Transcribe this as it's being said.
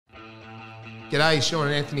G'day, Sean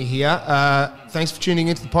and Anthony here. Thanks for tuning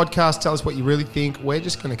into the podcast. Tell us what you really think. We're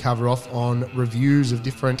just going to cover off on reviews of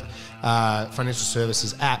different financial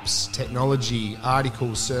services apps, technology,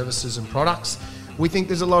 articles, services, and products. We think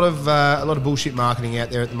there's a lot of bullshit marketing out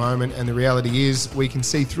there at the moment, and the reality is we can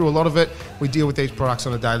see through a lot of it. We deal with these products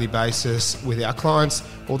on a daily basis with our clients.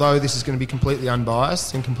 Although this is going to be completely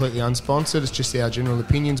unbiased and completely unsponsored, it's just our general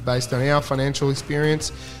opinions based on our financial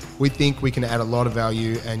experience. We think we can add a lot of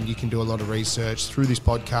value, and you can do a lot of research through this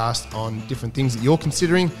podcast on different things that you're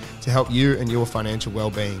considering to help you and your financial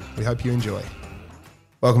well-being. We hope you enjoy.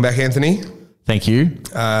 Welcome back, Anthony. Thank you.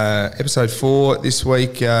 Episode 4 this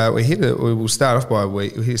week. We'll start off by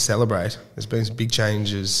we're here to celebrate. There's been some big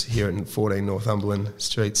changes here at 14 Northumberland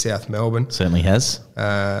Street, South Melbourne. Certainly has.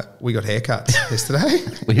 We got haircuts yesterday.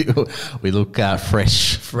 we look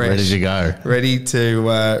fresh, ready to go, ready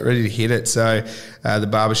to hit it. So the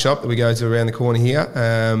barber shop that we go to around the corner here,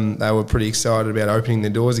 they were pretty excited about opening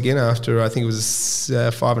their doors again after I think it was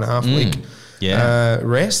a 5.5 week.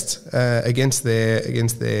 Rest against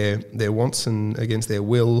their wants and against their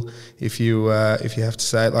will, if you have to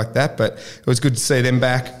say it like that. But it was good to see them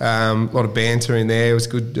back. A lot of banter in there. It was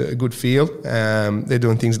a good feel. They're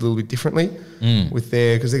doing things a little bit differently with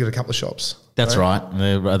because they've got a couple of shops. That's right.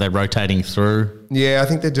 Are they rotating through? Yeah, I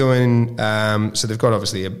think they're doing so they've got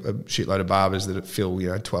obviously a shitload of barbers that fill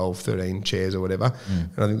 12, 13 chairs or whatever,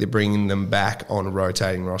 and I think they're bringing them back on a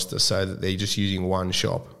rotating roster so that they're just using one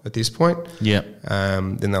shop at this point. Yeah.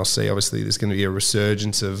 Then they'll see obviously there's going to be a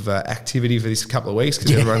resurgence of activity for this couple of weeks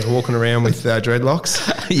because everyone's walking around with dreadlocks.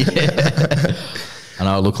 Yeah. I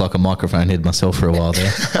know I look like a microphone head myself for a while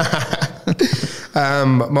there.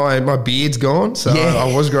 My beard's gone, so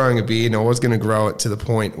I was growing a beard and I was going to grow it to the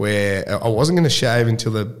point where I wasn't going to shave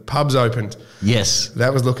until the pubs opened. Yes,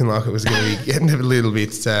 that was looking like it was going to be getting a little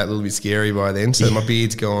bit scary by then. So my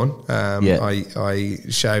beard's gone. I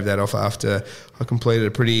shaved that off after I completed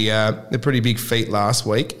a pretty big feat last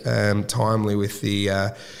week, timely with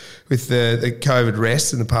the COVID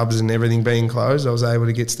rest and the pubs and everything being closed. I was able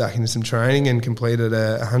to get stuck into some training and completed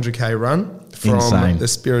a 100k run from the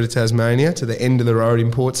Spirit of Tasmania to the end of the road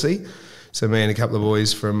in Portsea. So me and a couple of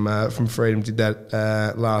boys from Freedom did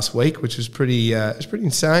that last week, which was pretty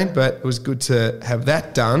insane. But it was good to have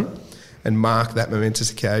that done and mark that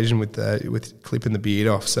momentous occasion with clipping the beard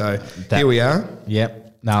off. So here we are. Yep.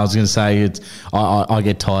 No, I was going to say I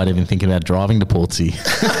get tired even thinking about driving to Portsea.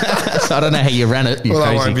 So I don't know how you ran it. Well,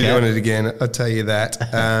 I won't be doing it again, I'll tell you that.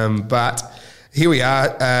 But here we are.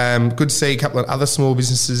 Good to see a couple of other small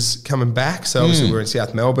businesses coming back. So obviously we're in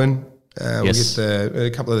South Melbourne. Yes. We get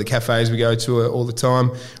a couple of the cafes we go to all the time.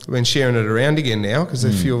 We've been sharing it around again now because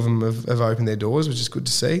a few of them have opened their doors, which is good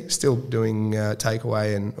to see. Still doing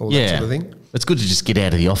takeaway and all that sort of thing. It's good to just get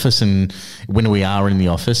out of the office, and when we are in the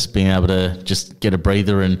office, being able to just get a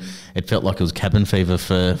breather. And it felt like it was cabin fever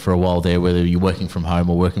for a while there, whether you're working from home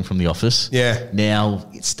or working from the office. Yeah. Now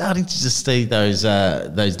it's starting to just see those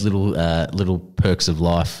little perks of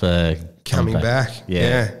life coming back.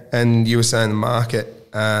 Yeah. And you were saying the market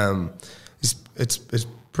it's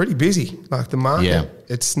pretty busy. Like the market,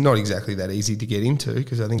 it's not exactly that easy to get into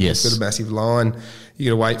because I think it's got a massive line you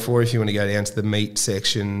got to wait for if you want to go down to the meat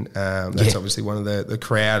section. That's obviously one of the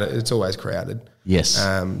crowd. It's always crowded. Yes.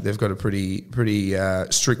 They've got a pretty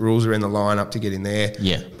strict rules around the line up to get in there.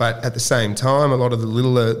 Yeah. But at the same time, a lot of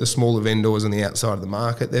the smaller vendors on the outside of the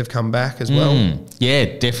market, they've come back as well.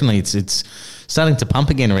 Yeah, definitely. It's starting to pump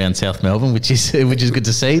again around South Melbourne, which is good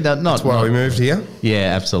to see. That's why we moved here.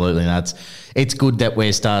 Yeah, absolutely. No, it's good that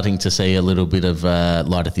we're starting to see a little bit of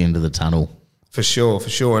light at the end of the tunnel. For sure.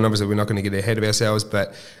 And obviously we're not going to get ahead of ourselves,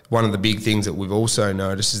 but one of the big things that we've also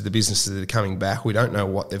noticed is the businesses that are coming back, we don't know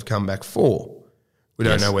what they've come back for. We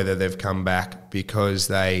don't know whether they've come back because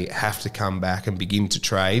they have to come back and begin to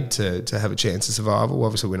trade to have a chance of survival.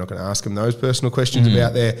 Obviously, we're not going to ask them those personal questions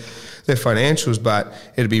about their financials, but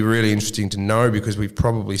it'd be really interesting to know because we've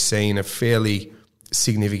probably seen a fairly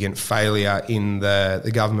significant failure in the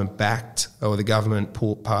government-backed or the government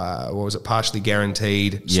partially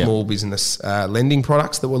guaranteed small business lending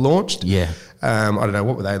products that were launched. Yeah. I don't know,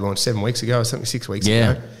 what were they launched 7 weeks ago or something, 6 weeks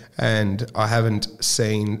ago? And I haven't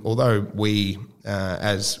seen, although we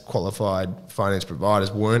as qualified finance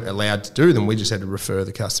providers weren't allowed to do them, we just had to refer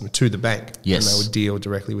the customer to the bank. Yes. And they would deal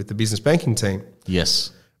directly with the business banking team. Yes.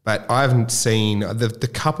 But I haven't seen, the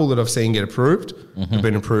couple that I've seen get approved have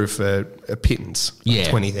been approved for a pittance,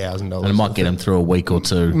 $20,000. And it might get them through a week or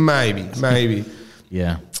two. Maybe.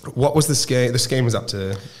 Yeah. What was the scheme? The scheme was up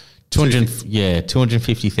to...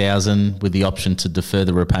 250,000 with the option to defer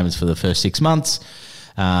the repayments for the first 6 months.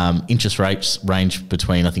 Interest rates range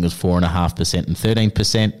between, I think it was 4.5% and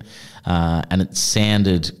 13%, and it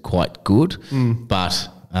sounded quite good, but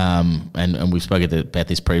and we've spoken about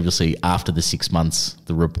this previously. After the 6 months,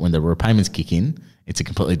 when the repayments kick in, it's a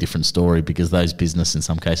completely different story, because those business in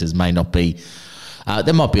some cases may not be.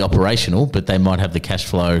 They might be operational, but they might have the cash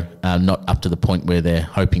flow not up to the point where they're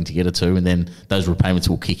hoping to get it to, and then those repayments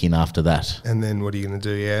will kick in after that. And then what are you going to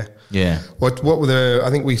do? Yeah. Yeah. What were the?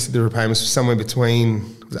 I think we said the repayments were somewhere between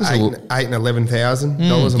 $8,000 and $11,000 a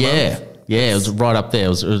month. Yeah, it was right up there. It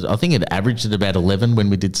was, I think it averaged at about 11 when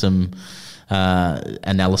we did some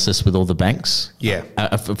analysis with all the banks. Yeah.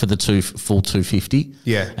 For the full 250.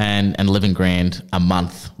 Yeah. And 11 grand a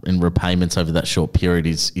month in repayments over that short period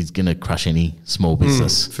is going to crush any small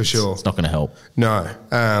business. For sure. It's not going to help. No.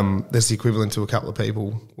 That's the equivalent to a couple of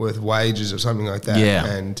people worth of wages or something like that. Yeah.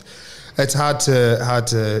 And it's hard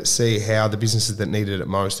to see how the businesses that needed it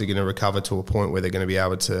most are going to recover to a point where they're going to be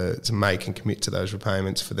able to make and commit to those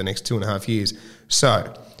repayments for the next 2.5 years.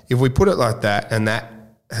 So if we put it like that, and that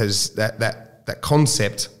has that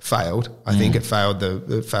concept failed. I think it failed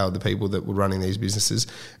the people that were running these businesses,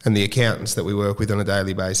 and the accountants that we work with on a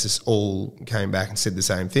daily basis all came back and said the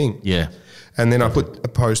same thing. Yeah. And then I put a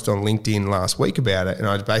post on LinkedIn last week about it, and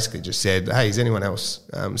I basically just said, "Hey, is anyone else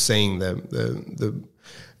seeing the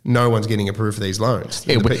no one's getting approved for these loans?"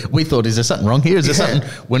 Yeah, we thought, is there something wrong here? Is there something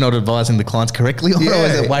we're not advising the clients correctly on, or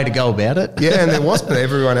is there a way to go about it? Yeah, and there wasn't.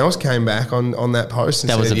 Everyone else came back on that post and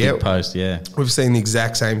that said, was a big post, yeah. We've seen the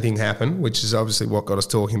exact same thing happen, which is obviously what got us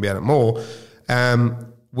talking about it more.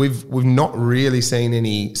 We've not really seen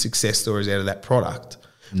any success stories out of that product.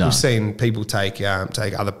 No. We've seen people take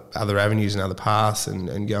other avenues and other paths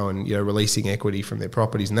and go and releasing equity from their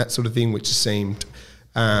properties and that sort of thing, which seemed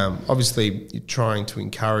obviously you're trying to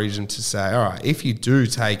encourage them to say, all right, if you do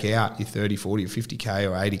take out your 30, 40 or 50K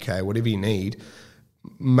or 80K, whatever you need,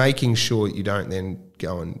 making sure you don't then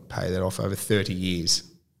go and pay that off over 30 years.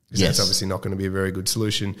 Because that's obviously not going to be a very good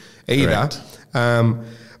solution either.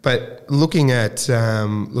 But looking at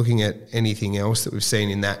anything else that we've seen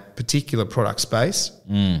in that particular product space,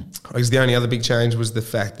 I guess the only other big change was the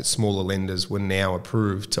fact that smaller lenders were now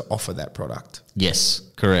approved to offer that product. Yes,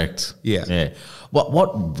 correct. Yeah.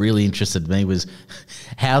 What really interested me was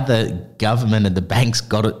how the government and the banks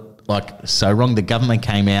got it so wrong. The government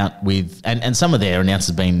came out with, and some of their announcements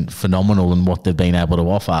have been phenomenal in what they've been able to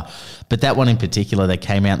offer. But that one in particular, they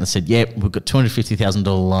came out and said, we've got $250,000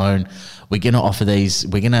 loan. We're going to offer these.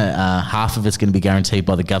 We're going to, half of it's going to be guaranteed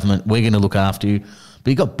by the government. We're going to look after you.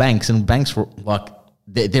 But you've got banks, and banks were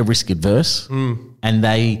they're risk adverse. And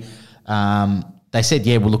they said,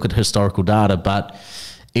 we'll look at historical data, but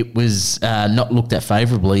it was not looked at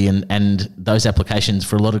favourably. And those applications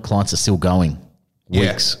for a lot of clients are still going.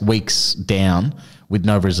 Weeks down with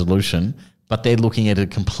no resolution, but they're looking at a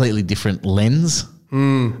completely different lens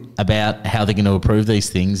about how they're going to approve these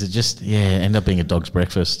things. It just, end up being a dog's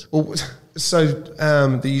breakfast. Well, so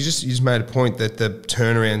you just made a point that the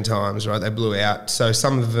turnaround times, right, they blew out. So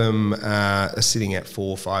some of them are sitting at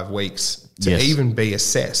 4 or 5 weeks to even be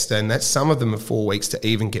assessed, and that's some of them are 4 weeks to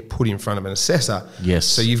even get put in front of an assessor. Yes.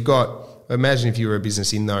 So you've got, imagine if you were a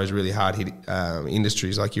business in those really hard-hit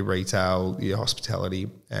industries like your retail, your hospitality,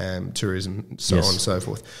 tourism, so on and so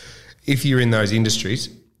forth. If you're in those industries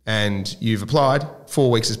and you've applied, 4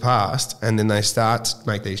 weeks has passed, and then they start to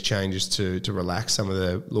make these changes to relax some of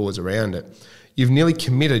the laws around it, you've nearly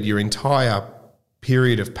committed your entire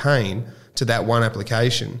period of pain to that one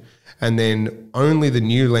application. And then only the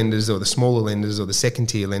new lenders or the smaller lenders or the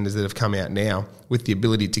second-tier lenders that have come out now with the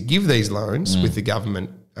ability to give these loans with the government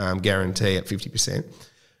guarantee at 50%,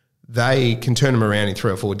 they can turn them around in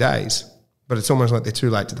 3 or 4 days, but it's almost like they're too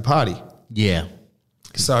late to the party. Yeah.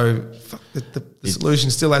 So the solution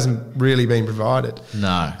still hasn't really been provided.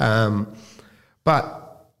 No.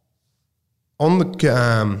 But on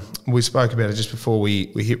the we spoke about it just before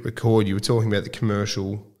we hit record. You were talking about the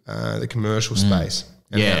commercial space,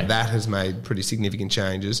 and how that has made pretty significant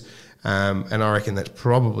changes. And I reckon that's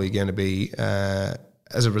probably going to be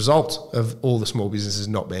as a result of all the small businesses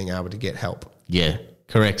not being able to get help. Yeah,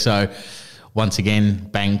 correct. So once again,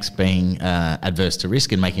 banks being adverse to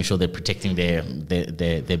risk and making sure they're protecting their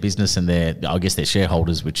business and their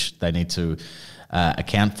shareholders, which they need to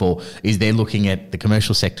account for, is they're looking at the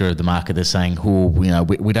commercial sector of the market. They're saying,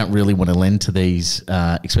 we don't really want to lend to these,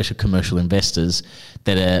 especially commercial investors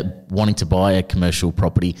that are wanting to buy a commercial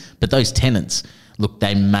property, but those tenants, look,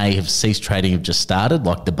 they may have ceased trading, have just started,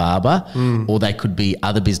 like the barber, or they could be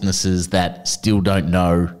other businesses that still don't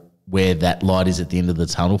know where that light is at the end of the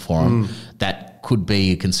tunnel for them, that that could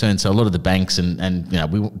be a concern. So a lot of the banks, and you know,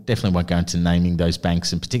 we definitely won't go into naming those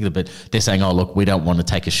banks in particular, but they're saying, oh, look, we don't want to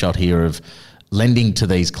take a shot here of lending to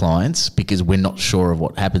these clients because we're not sure of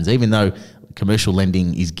what happens, even though commercial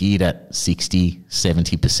lending is geared at 60,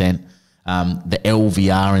 70%. The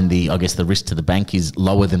LVR and the risk to the bank is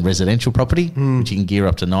lower than residential property, which you can gear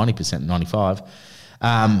up to 90%,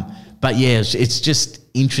 95%. But yeah, it's just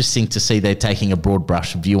interesting to see they're taking a broad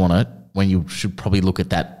brush view on it when you should probably look at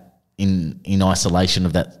that in isolation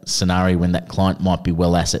of that scenario when that client might be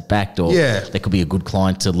well asset backed, or they could be a good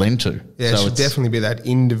client to lend to. Yeah, so it should definitely be that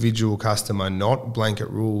individual customer, not blanket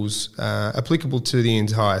rules applicable to the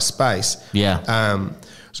entire space. Yeah.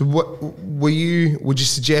 So would you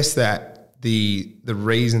suggest that the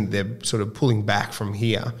reason they're sort of pulling back from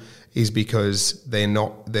here is because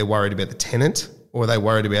they're worried about the tenant, or are they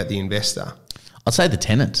worried about the investor? I'd say the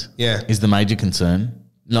tenant is the major concern.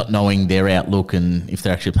 Not knowing their outlook and if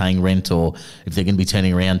they're actually paying rent, or if they're going to be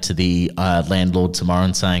turning around to the landlord tomorrow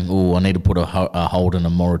and saying, oh, I need to put a hold and a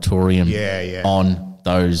moratorium on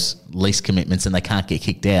those lease commitments, and they can't get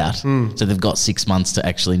kicked out. So they've got 6 months to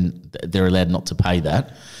actually, they're allowed not to pay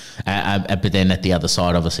that. But then at the other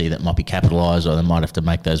side, obviously, that might be capitalised, or they might have to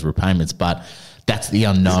make those repayments. But that's the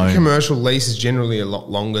unknown. Isn't commercial lease is generally a lot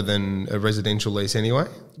longer than a residential lease anyway?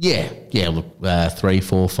 Yeah. Look, 3,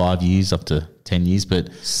 4, 5 years up to 10 years, but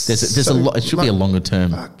there's a lot. It should be a longer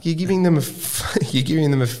term. You're giving them a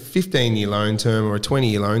 15-year loan term or a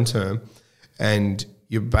 20-year loan term, and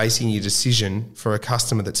you're basing your decision for a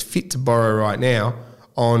customer that's fit to borrow right now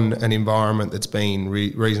on an environment that's been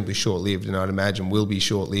reasonably short-lived, and I'd imagine will be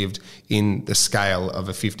short-lived in the scale of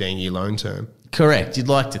a 15-year loan term. Correct. You'd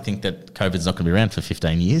like to think that COVID's not going to be around for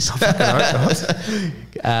 15 years.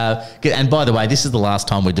 And by the way, this is the last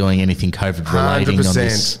time we're doing anything COVID relating on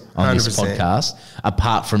this podcast,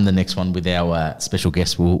 apart from the next one with our special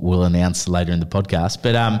guest we'll announce later in the podcast.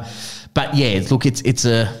 But yeah, look,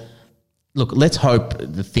 look, let's hope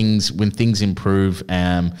when things improve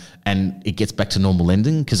and it gets back to normal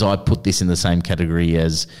lending, because I put this in the same category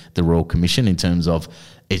as the Royal Commission in terms of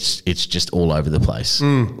it's just all over the place.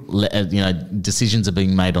 Decisions are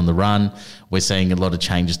being made on the run. We're seeing a lot of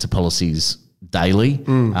changes to policies daily.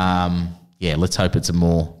 Let's hope it's a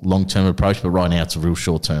more long-term approach, but right now it's a real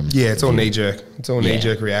short-term. Yeah, it's all knee-jerk. It's all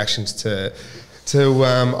knee-jerk reactions to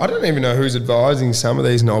I don't even know who's advising some of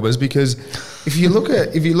these knobbers, because if you look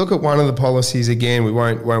at one of the policies, again, we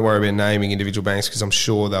won't worry about naming individual banks because I'm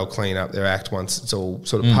sure they'll clean up their act once it's all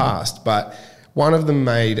sort of passed. But one of them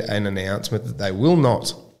made an announcement that they will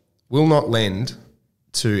not lend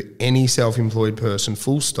to any self-employed person,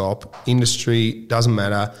 full stop. Industry doesn't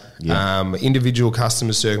matter. Individual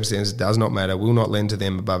customer circumstances does not matter. Will not lend to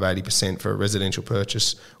them above 80% for a residential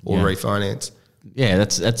purchase or refinance. Yeah,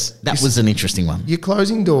 that was an interesting one. You're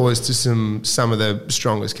closing doors to some of the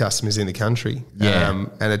strongest customers in the country. And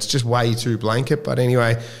it's just way too blanket. But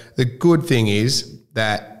anyway, the good thing is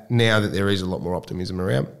that now that there is a lot more optimism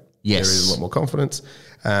around, there is a lot more confidence,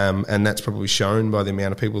 and that's probably shown by the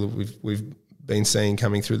amount of people that we've been seeing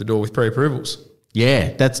coming through the door with pre-approvals.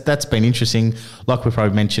 Yeah, that's been interesting. Like we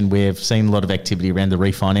probably mentioned, we've seen a lot of activity around the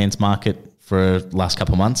refinance market for the last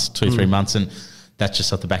couple of months, 2-3 months, and that's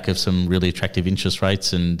just off the back of some really attractive interest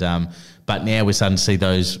rates. And but now we're starting to see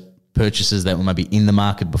those purchases that were maybe in the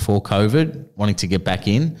market before COVID wanting to get back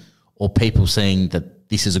in, or people seeing that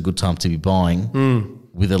this is a good time to be buying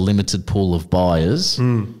with a limited pool of buyers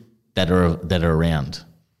that are around.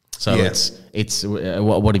 So it's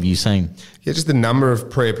what have you seen? Yeah, just the number of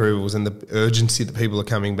pre-approvals and the urgency that people are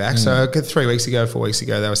coming back. So 4 weeks ago,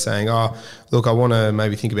 they were saying, oh, look, I want to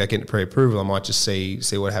maybe think about getting a pre-approval. I might just see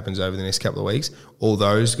what happens over the next couple of weeks. All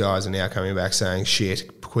those guys are now coming back saying,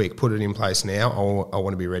 shit, quick, put it in place now. I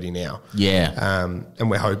want to be ready now. Yeah. And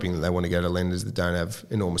we're hoping that they want to go to lenders that don't have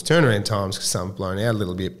enormous turnaround times, because some have blown out a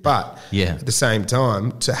little bit. But at the same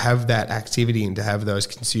time, to have that activity and to have those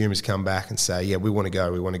consumers come back and say, yeah, we want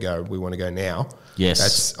to go now. Yes.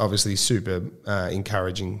 That's obviously super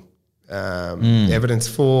encouraging evidence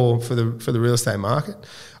for the real estate market.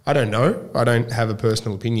 I don't know. I don't have a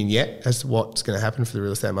personal opinion yet as to what's going to happen for the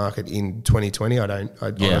real estate market in 2020. I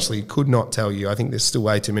honestly could not tell you. I think there's still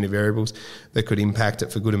way too many variables that could impact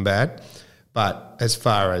it for good and bad. But as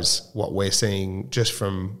far as what we're seeing just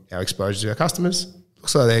from our exposure to our customers,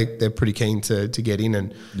 looks like they're pretty keen to get in.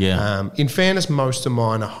 And in fairness, most of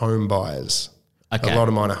mine are home buyers. Okay. A lot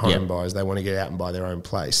of mine are home buyers. They want to get out and buy their own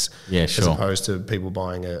place, as opposed to people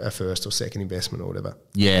buying a first or second investment or whatever.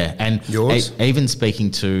 Yeah, and yours? Even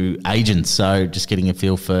speaking to agents, so just getting a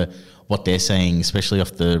feel for what they're saying, especially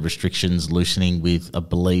off the restrictions loosening with, I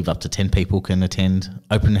believe, up to 10 people can attend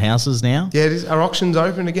open houses now. Yeah, are auctions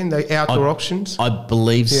open again? They outdoor auctions? I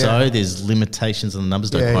believe so. There's limitations on the numbers,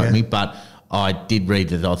 don't quote me, but I did read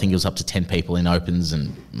that I think it was up to 10 people in opens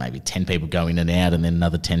and maybe 10 people go in and out and then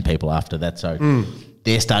another 10 people after that. So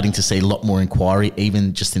they're starting to see a lot more inquiry,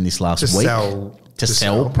 even just in this last week. To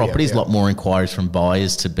sell properties, a lot more inquiries from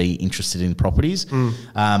buyers to be interested in properties.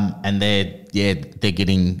 And they're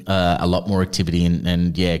getting a lot more activity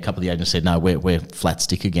and a couple of the agents said, no, we're flat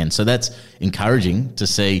stick again. So that's encouraging to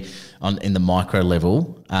see in the micro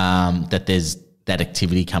level that there's that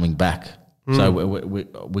activity coming back. So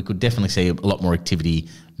we could definitely see a lot more activity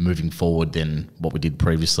moving forward than what we did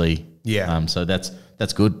previously. Yeah. So that's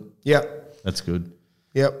good. Yep. That's good.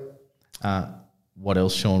 Yep. What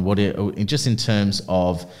else, Sean? Just in terms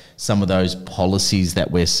of some of those policies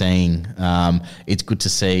that we're seeing, it's good to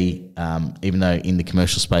see, even though in the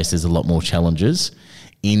commercial space there's a lot more challenges,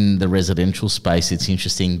 in the residential space it's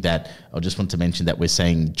interesting that I just want to mention that we're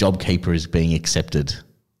seeing JobKeeper is being accepted.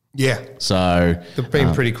 Yeah. So they've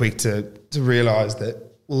been pretty quick to realise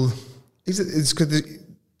that, well, it's because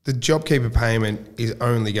the JobKeeper payment is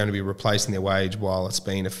only going to be replacing their wage while it's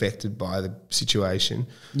being affected by the situation.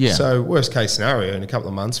 Yeah. So worst case scenario, in a couple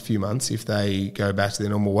of months, few months, if they go back to their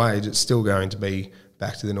normal wage, it's still going to be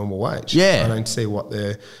back to the normal wage. Yeah. I don't see what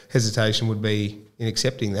the hesitation would be in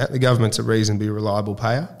accepting that. The government's a reasonably reliable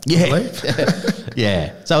payer, I believe.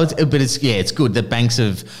 Yeah. So it's good that banks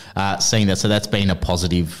have seen that. So that's been a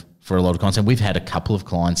positive for a lot of clients. And we've had a couple of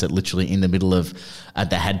clients that literally in the middle of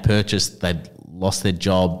they had purchased, they'd lost their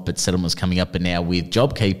job, but settlement was coming up. And now with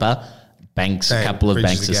JobKeeper, a couple of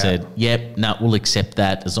banks have said, yep, no, we'll accept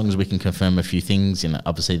that as long as we can confirm a few things.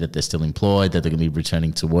 Obviously that they're still employed, that they're going to be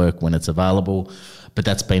returning to work when it's available. But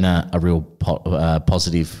that's been a real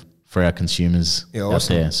positive for our consumers out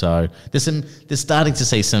there. So they're starting to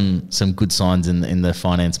see some good signs in the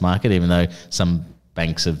finance market, even though some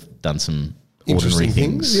banks have done some ordinary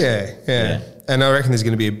things. Yeah. And I reckon there's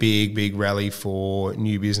going to be a big rally for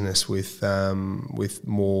new business with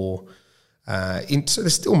more. So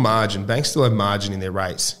there's still margin. Banks still have margin in their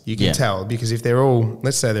rates. You can tell because if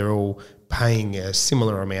let's say they're all paying a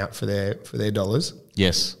similar amount for their dollars.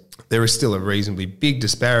 Yes. There is still a reasonably big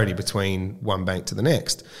disparity between one bank to the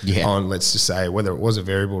next on, let's just say, whether it was a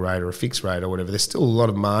variable rate or a fixed rate or whatever. There's still a lot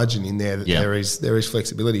of margin in there. There is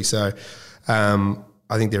flexibility. So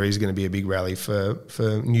I think there is going to be a big rally for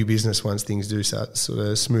new business once things do start sort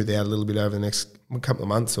of smooth out a little bit over the next couple of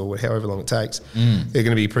months or however long it takes. They're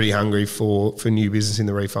going to be pretty hungry for new business in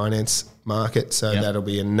the refinance market. So that'll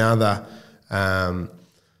be another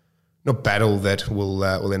not battle that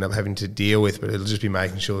we'll end up having to deal with, but it'll just be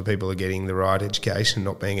making sure that people are getting the right education,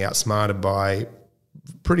 not being outsmarted by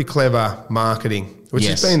pretty clever marketing, which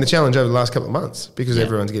has been the challenge over the last couple of months because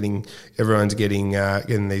everyone's getting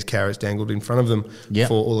these carrots dangled in front of them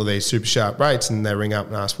for all of these super sharp rates, and they ring up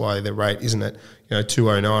and ask why their rate isn't at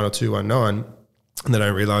 209 or 219, and they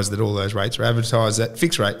don't realise that all those rates are advertised at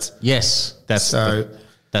fixed rates. Yes, that's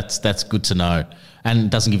good to know. And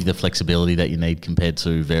it doesn't give you the flexibility that you need compared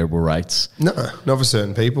to variable rates. No, not for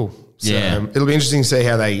certain people. So it'll be interesting to see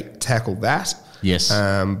how they tackle that. Yes.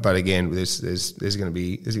 But again, there's going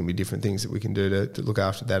to be different things that we can do to look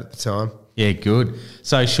after that at the time. Yeah, good.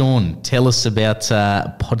 So Sean, tell us about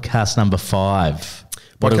podcast number 5.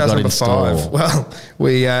 What podcast have we got number in store? 5.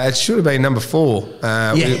 Well, it should have been number 4.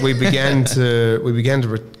 We began to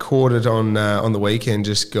record it on the weekend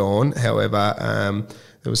just gone. However,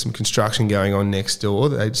 there was some construction going on next door.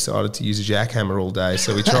 They decided to use a jackhammer all day.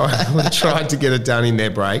 So we tried to get it done in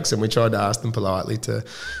their breaks, and we tried to ask them politely to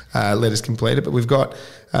let us complete it. But we've got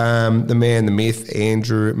the man, the myth,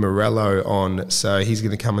 Andrew Morello on. So he's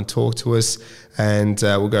going to come and talk to us, and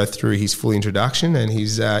we'll go through his full introduction and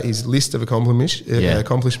his list of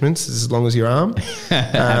accomplishments as long as your arm.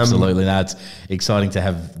 Absolutely. No, it's exciting to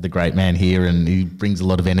have the great man here, and he brings a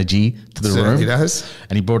lot of energy to the room. He does.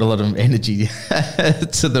 And he brought a lot of energy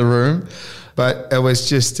to the room. But it was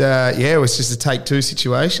just a take 2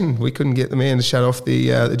 situation. We couldn't get the man to shut off the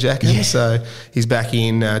jackhammer, so he's back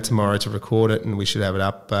in tomorrow to record it, and we should have it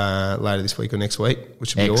up later this week or next week,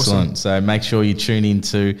 which would be awesome. So make sure you tune in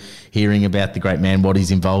to hearing about the great man, what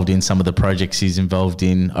he's involved in, some of the projects he's involved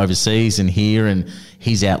in overseas and here, and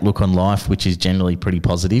his outlook on life, which is generally pretty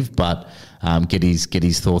positive. But get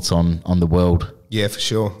his thoughts on the world. Yeah, for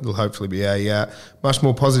sure. It'll hopefully be a much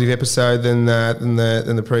more positive episode than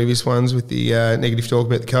the previous ones with the negative talk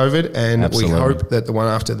about the COVID, and Absolutely. We hope that the one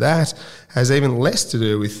after that has even less to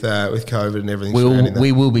do with COVID and everything.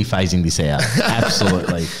 We will be phasing this out.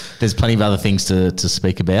 Absolutely. There's plenty of other things to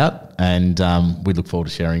speak about, and we look forward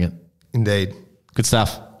to sharing it. Indeed. Good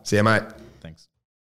stuff. See you, mate.